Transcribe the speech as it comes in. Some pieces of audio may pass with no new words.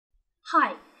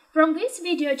Hi! From this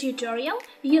video tutorial,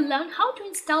 you'll learn how to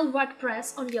install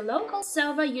WordPress on your local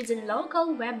server using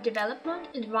local web development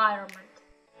environment.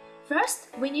 First,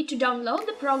 we need to download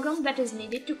the program that is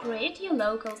needed to create your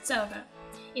local server.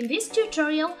 In this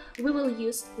tutorial, we will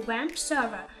use WAMP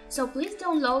server, so please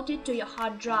download it to your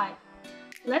hard drive.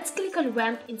 Let's click on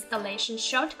WAMP installation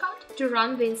shortcut to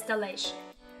run the installation.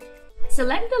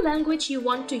 Select the language you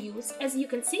want to use. As you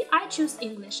can see, I choose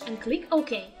English and click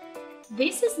OK.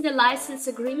 This is the license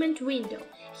agreement window.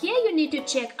 Here you need to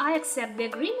check I accept the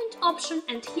agreement option,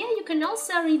 and here you can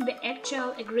also read the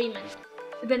actual agreement.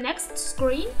 The next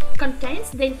screen contains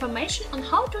the information on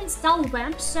how to install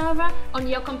WAMP server on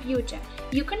your computer.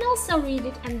 You can also read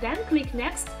it and then click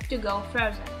Next to go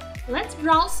further. Let's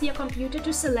browse your computer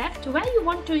to select where you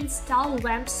want to install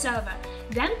WAMP server,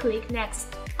 then click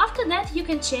Next. After that, you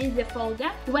can change the folder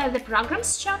where the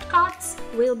program's shortcuts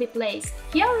will be placed.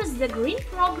 Here is the green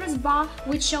progress bar,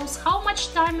 which shows how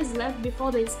much time is left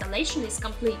before the installation is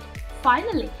complete.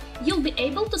 Finally, you'll be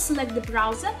able to select the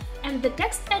browser and the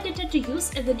text editor to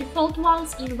use as the default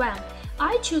ones in WAMP.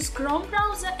 I choose Chrome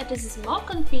browser as it is more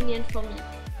convenient for me.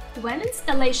 When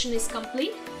installation is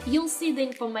complete, you'll see the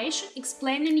information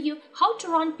explaining you how to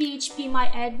run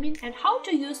phpMyAdmin and how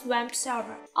to use WAMP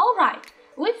server. Alright,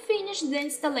 we've finished the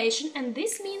installation, and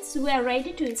this means we are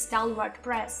ready to install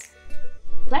WordPress.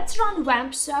 Let's run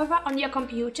WAMP server on your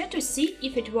computer to see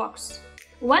if it works.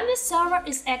 When the server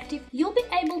is active, you'll be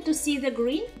able to see the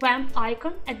green WAMP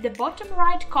icon at the bottom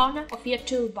right corner of your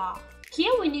toolbar.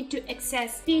 Here we need to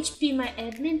access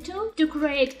phpMyAdmin tool to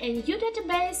create a new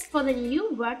database for the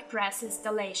new WordPress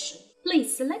installation.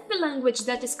 Please select the language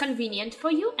that is convenient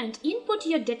for you and input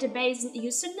your database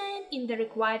username in the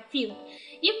required field.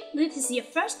 If this is your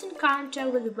first encounter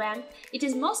with WAMP, it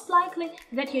is most likely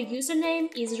that your username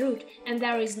is root and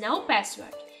there is no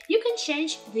password. You can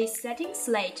change these settings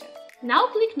later. Now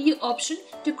click New option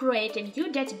to create a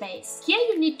new database. Here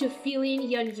you need to fill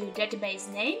in your new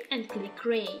database name and click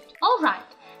Create. Alright,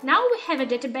 now we have a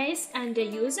database and a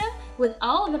user with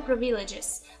all the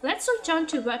privileges. Let's return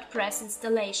to WordPress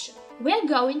installation. We are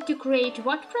going to create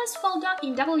WordPress folder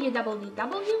in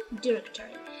www directory.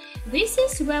 This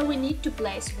is where we need to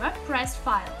place WordPress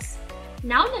files.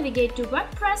 Now navigate to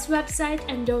WordPress website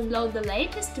and download the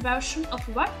latest version of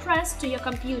WordPress to your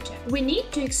computer. We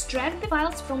need to extract the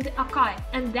files from the archive,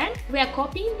 and then we are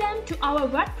copying them to our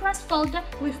WordPress folder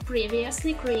we've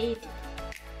previously created.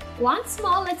 Once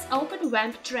more, let's open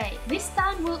WAMP tray. This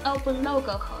time we'll open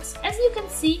localhost. As you can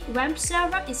see, WAMP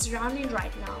server is running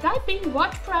right now. Type in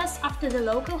WordPress after the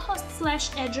localhost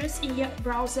 /address in your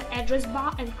browser address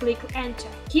bar and click Enter.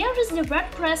 Here is the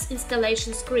WordPress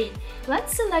installation screen.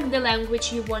 Let's select the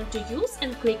language you want to use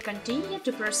and click Continue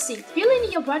to proceed. Fill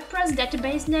in your WordPress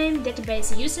database name,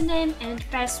 database username and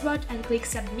password and click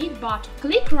Submit button.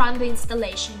 Click Run the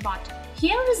installation button.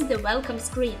 Here is the welcome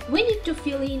screen. We need to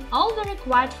fill in all the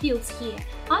required fields here.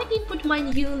 I input my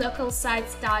new local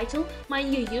site's title, my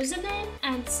new username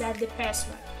and set the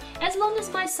password. As long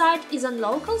as my site is on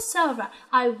local server,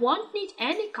 I won't need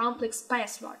any complex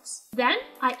passwords. Then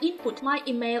I input my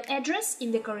email address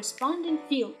in the corresponding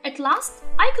field. At last,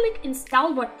 I click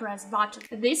Install WordPress button.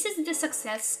 This is the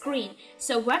success screen,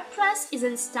 so WordPress is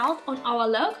installed on our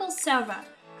local server.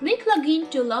 Click Login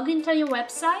to log into your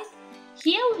website.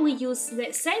 Here we use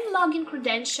the same login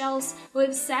credentials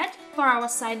we've set for our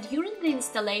site during the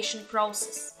installation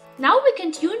process. Now we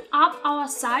can tune up our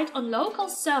site on local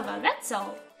server, that's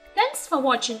all. Thanks for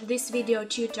watching this video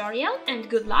tutorial and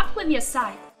good luck with your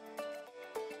site!